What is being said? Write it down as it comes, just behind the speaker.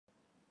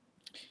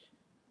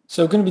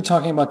So we're going to be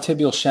talking about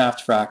tibial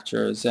shaft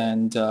fractures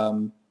and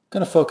going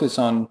to focus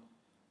on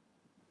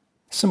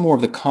some more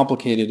of the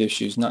complicated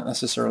issues, not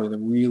necessarily the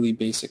really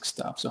basic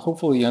stuff. So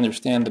hopefully you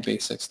understand the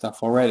basic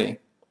stuff already.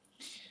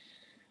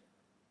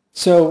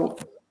 So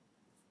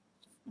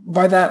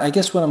by that, I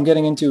guess what I'm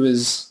getting into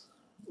is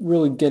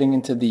really getting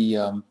into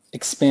the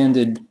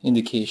expanded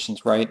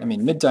indications, right? I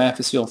mean,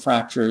 mid-diaphyseal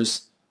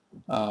fractures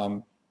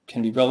can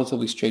be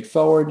relatively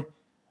straightforward.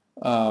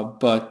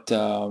 But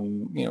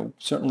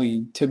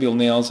certainly tibial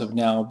nails have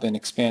now been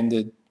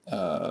expanded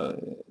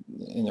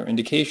in their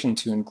indication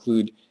to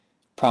include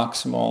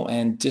proximal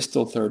and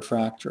distal third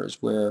fractures,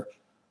 where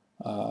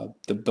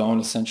the bone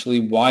essentially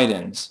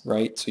widens,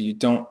 right? So you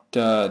don't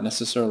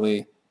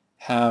necessarily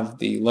have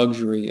the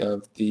luxury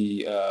of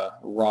the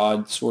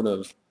rod sort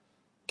of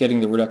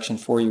getting the reduction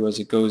for you as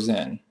it goes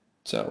in.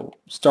 So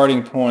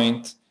starting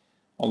point,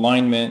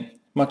 alignment,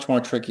 much more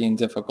tricky and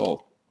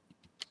difficult.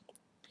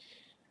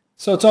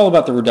 So it's all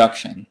about the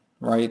reduction,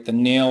 right? The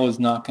nail is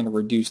not going to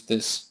reduce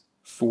this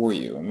for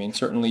you. I mean,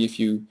 certainly if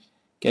you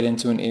get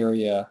into an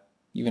area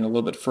even a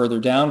little bit further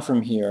down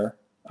from here,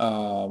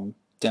 down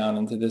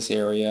into this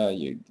area,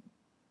 you'd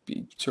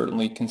be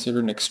certainly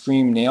considered an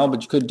extreme nail,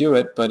 but you could do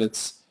it, but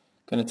it's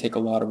going to take a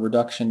lot of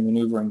reduction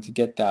maneuvering to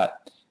get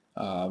that.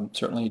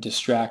 Certainly a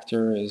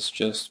distractor is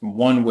just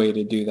one way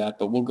to do that,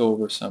 but we'll go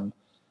over some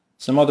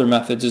other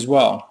methods as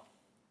well.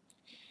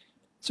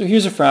 So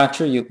here's a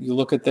fracture. You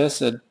look at this,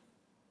 it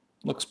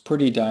looks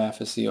pretty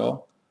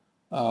diaphyseal.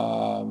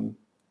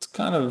 It's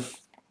kind of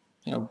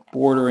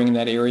bordering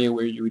that area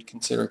where you would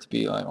consider it to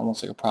be like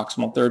almost like a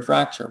proximal third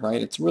fracture, right?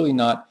 It's really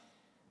not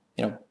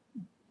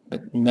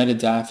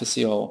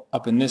metadiaphyseal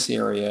up in this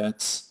area.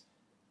 It's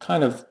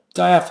kind of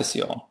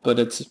diaphyseal, but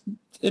it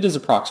is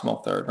a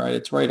proximal third, right?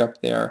 It's right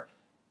up there.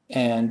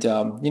 And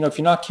if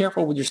you're not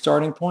careful with your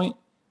starting point,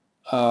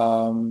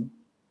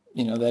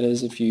 that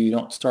is, if you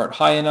don't start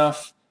high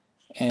enough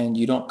and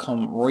you don't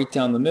come right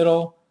down the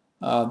middle,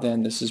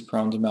 then this is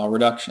prone to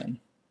malreduction,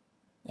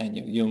 and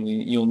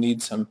you'll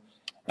need some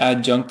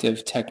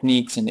adjunctive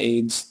techniques and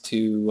aids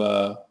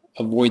to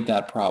avoid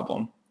that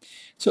problem.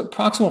 So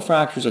proximal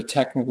fractures are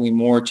technically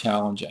more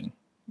challenging,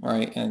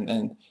 right?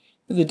 And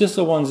the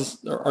distal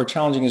ones are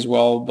challenging as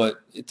well, but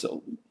it's a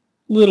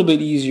little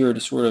bit easier to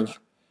sort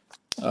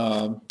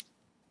of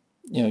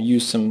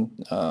use some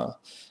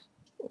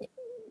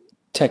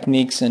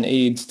techniques and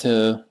aids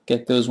to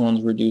get those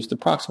ones reduced. The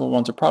proximal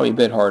ones are probably a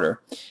bit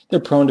harder. They're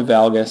prone to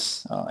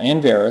valgus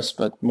and varus,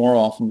 but more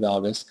often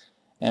valgus,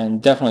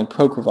 and definitely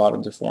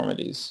procravatum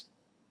deformities,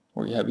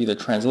 where you have either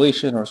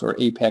translation or sort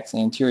of apex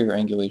anterior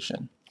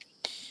angulation.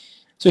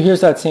 So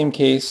here's that same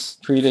case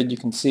treated. You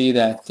can see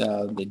that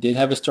they did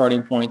have a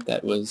starting point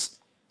that was,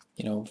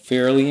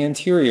 fairly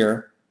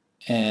anterior,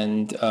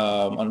 and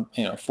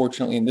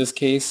fortunately in this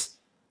case,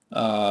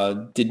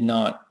 did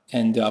not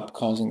end up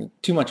causing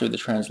too much of the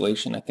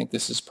translation. I think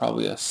this is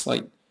probably a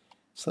slightly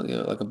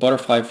like a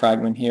butterfly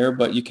fragment here,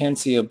 but you can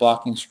see a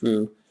blocking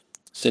screw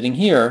sitting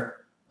here,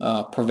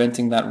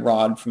 preventing that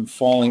rod from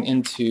falling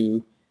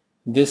into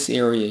this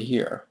area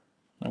here.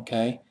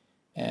 Okay,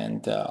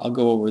 and I'll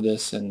go over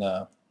this in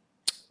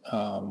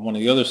one of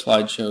the other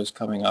slideshows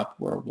coming up,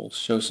 where we'll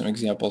show some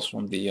examples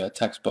from the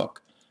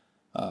textbook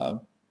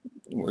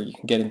where you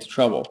can get into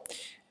trouble.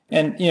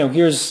 And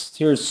here's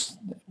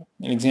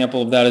an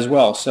example of that as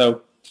well.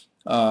 So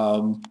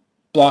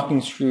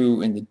blocking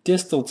screw in the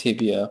distal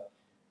tibia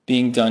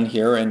being done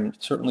here, and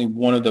certainly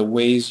one of the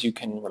ways you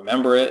can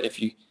remember it,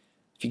 if you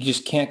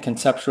just can't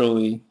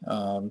conceptually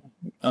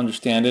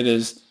understand it,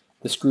 is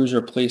the screws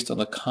are placed on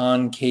the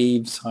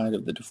concave side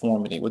of the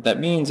deformity. What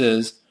that means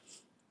is,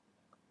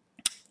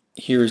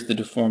 here's the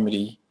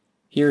deformity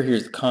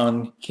here's the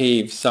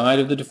concave side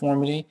of the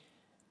deformity,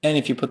 and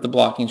if you put the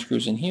blocking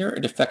screws in here,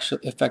 it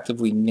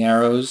effectively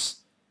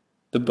narrows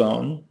the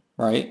bone,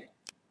 right?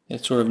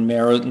 It sort of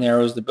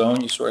narrows the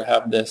bone. You sort of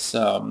have this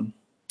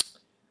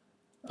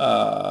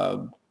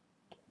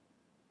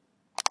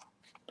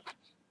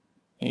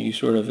you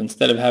sort of,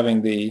 instead of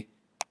having the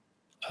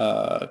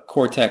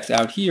cortex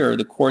out here,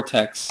 the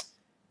cortex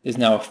is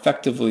now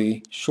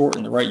effectively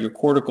shortened, right? Your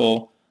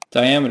cortical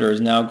diameter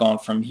is now gone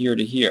from here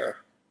to here,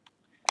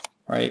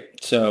 right?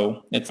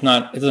 So it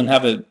doesn't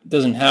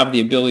have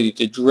the ability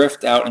to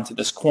drift out into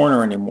this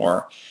corner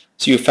anymore.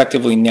 So you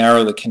effectively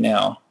narrow the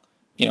canal.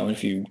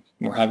 If you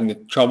were having the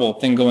trouble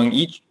thing going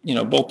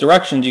both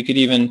directions, you could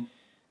even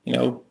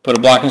put a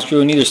blocking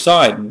screw on either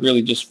side and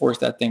really just force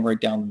that thing right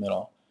down the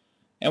middle.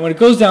 And when it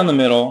goes down the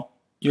middle,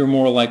 you're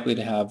more likely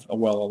to have a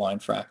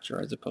well-aligned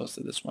fracture as opposed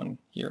to this one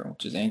here,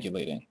 which is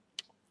angulating.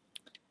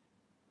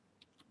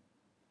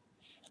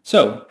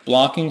 So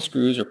blocking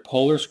screws or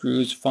polar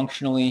screws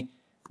functionally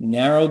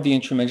narrowed the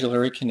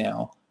intramedullary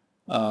canal.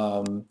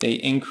 They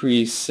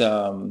increase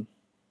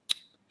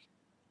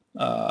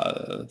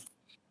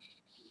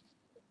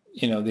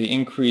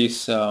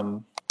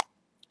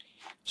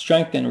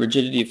strength and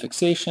rigidity of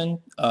fixation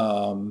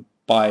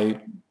by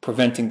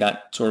preventing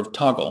that sort of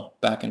toggle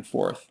back and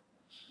forth.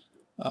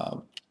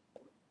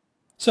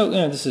 So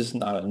this is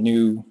not a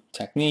new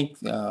technique.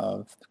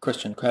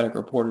 Christian Craddock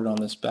reported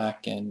on this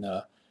back in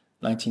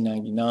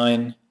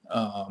 1999,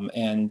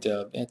 and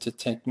it's a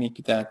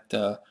technique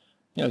that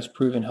is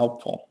proven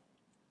helpful.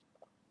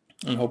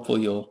 And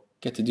hopefully you'll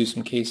get to do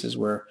some cases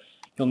where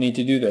you'll need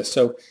to do this.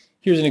 So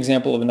here's an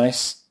example of a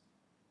nice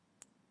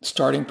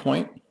starting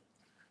point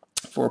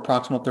for a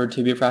proximal third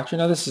tibia fracture.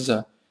 Now this is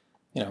a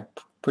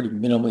pretty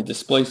minimally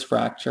displaced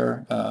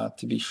fracture,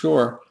 to be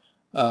sure.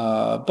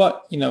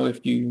 But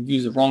if you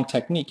use the wrong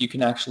technique, you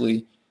can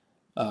actually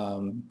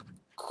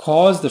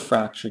cause the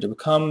fracture to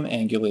become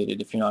angulated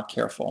if you're not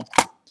careful.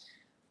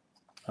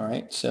 All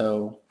right,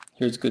 so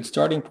here's a good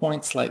starting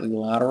point, slightly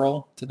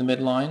lateral to the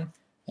midline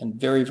and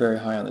very, very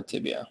high on the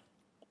tibia.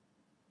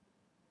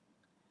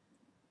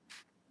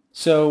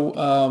 So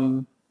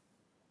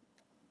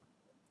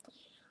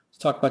let's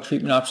talk about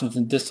treatment options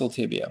in distal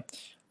tibia.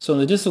 So in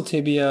the distal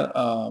tibia,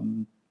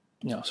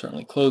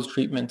 certainly closed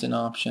treatment an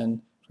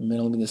option for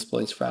minimally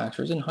displaced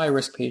fractures in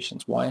high-risk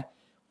patients. Why?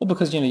 Well,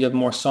 because you have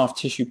more soft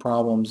tissue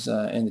problems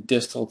in the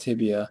distal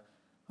tibia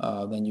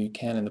than you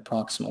can in the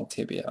proximal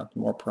tibia,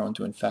 more prone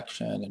to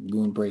infection and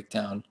wound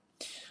breakdown.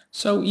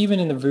 So even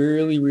in a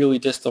really, really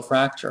distal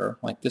fracture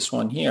like this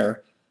one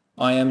here,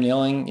 IM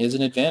nailing is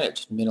an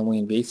advantage. Minimally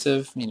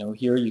invasive.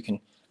 Here you can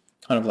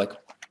kind of like,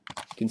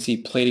 you can see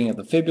plating of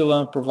the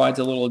fibula provides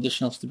a little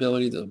additional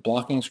stability. There's a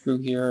blocking screw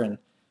here, and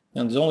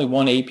there's only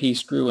one AP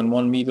screw and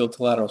one medial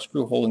to lateral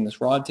screw holding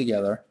this rod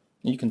together.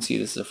 And you can see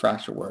this is a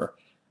fracture where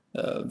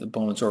the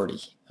bone is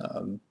already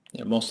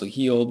mostly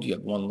healed. You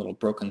have one little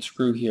broken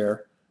screw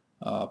here,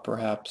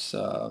 perhaps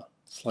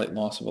slight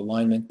loss of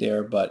alignment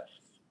there, but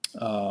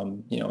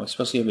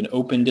especially if you have an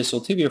open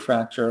distal tibia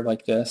fracture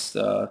like this,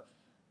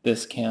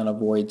 this can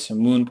avoid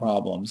some wound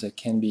problems. It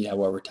can be,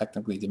 however,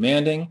 technically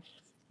demanding.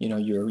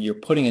 You're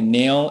putting a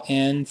nail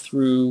in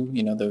through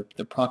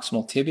the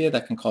proximal tibia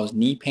that can cause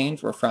knee pain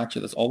for a fracture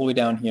that's all the way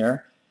down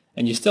here,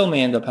 and you still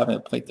may end up having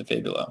to plate the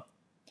fibula.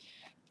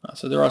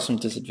 So there are some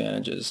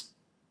disadvantages.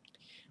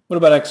 What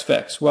about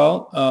ex-fix?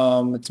 Well,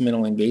 it's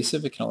minimally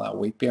invasive. It can allow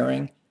weight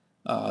bearing.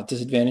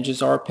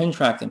 Disadvantages are pin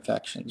tract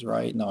infections,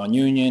 right?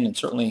 Non-union, and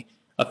certainly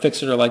a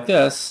fixator like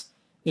this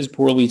is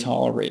poorly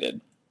tolerated.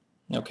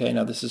 Okay,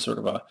 now this is sort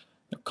of a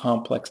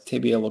complex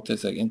tibia. Looked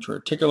at like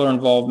intra-articular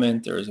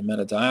involvement. There is a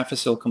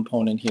metadiaphyseal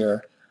component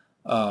here,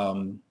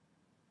 but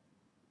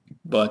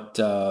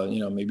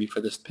maybe for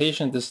this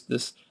patient,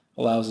 this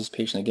allows this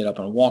patient to get up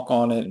and walk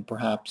on it, and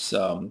perhaps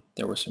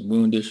there were some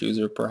wound issues,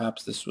 or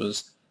perhaps this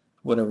was,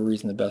 for whatever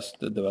reason, the best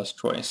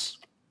choice.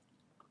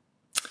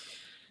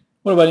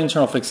 What about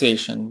internal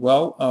fixation?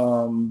 Well,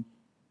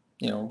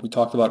 we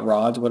talked about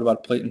rods. What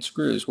about plate and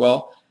screws?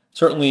 Well,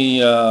 certainly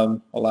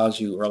allows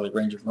you early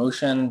range of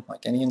motion,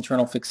 like any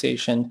internal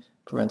fixation,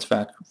 prevents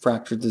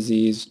fracture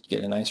disease, you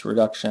get a nice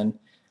reduction.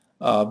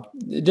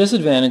 The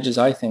disadvantages,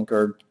 I think,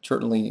 are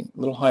certainly a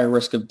little higher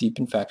risk of deep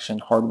infection,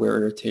 hardware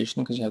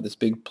irritation, because you have this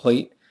big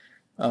plate,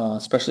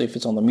 especially if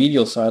it's on the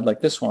medial side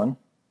like this one,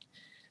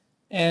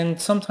 and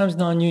sometimes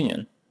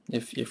non-union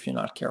if you're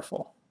not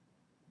careful.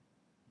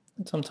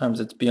 And sometimes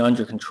it's beyond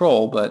your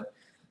control, but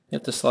you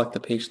have to select the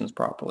patients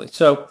properly.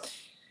 So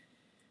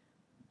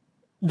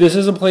this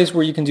is a place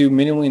where you can do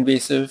minimally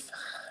invasive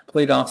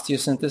plate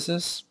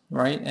osteosynthesis,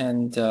 right?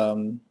 And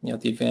the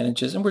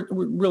advantages, and we're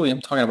really,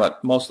 I'm talking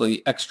about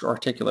mostly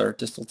extra-articular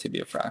distal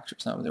tibia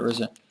fractures. Now there is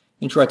an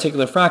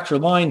intra-articular fracture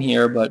line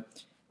here,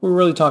 but we're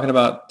really talking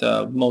about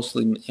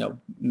mostly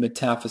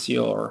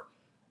metaphyseal or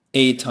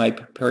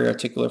A-type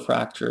periarticular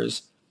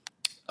fractures.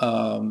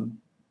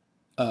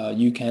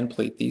 You can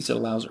plate these. It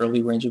allows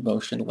early range of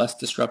motion, less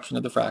disruption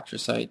of the fracture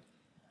site.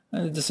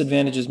 And the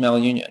disadvantage is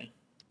malunion.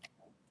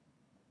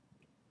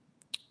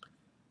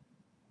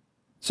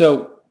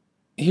 So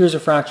here's a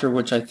fracture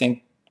which I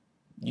think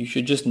you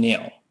should just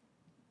nail,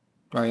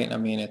 right? I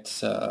mean,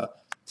 it's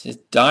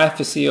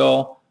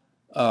diaphyseal.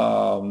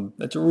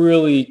 It's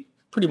really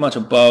pretty much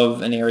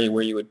above an area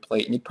where you would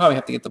plate, and you'd probably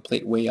have to get the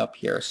plate way up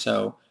here.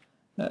 So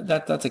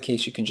that's a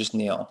case you can just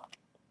nail.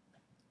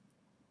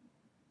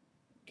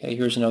 Okay,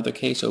 here's another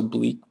case,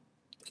 oblique.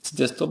 It's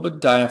distal but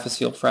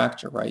diaphyseal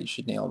fracture, right? You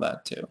should nail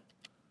that too.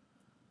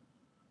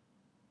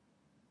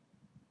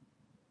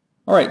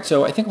 All right,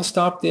 so I think I'll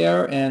stop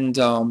there, and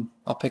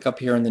I'll pick up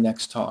here in the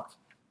next talk.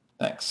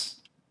 Thanks.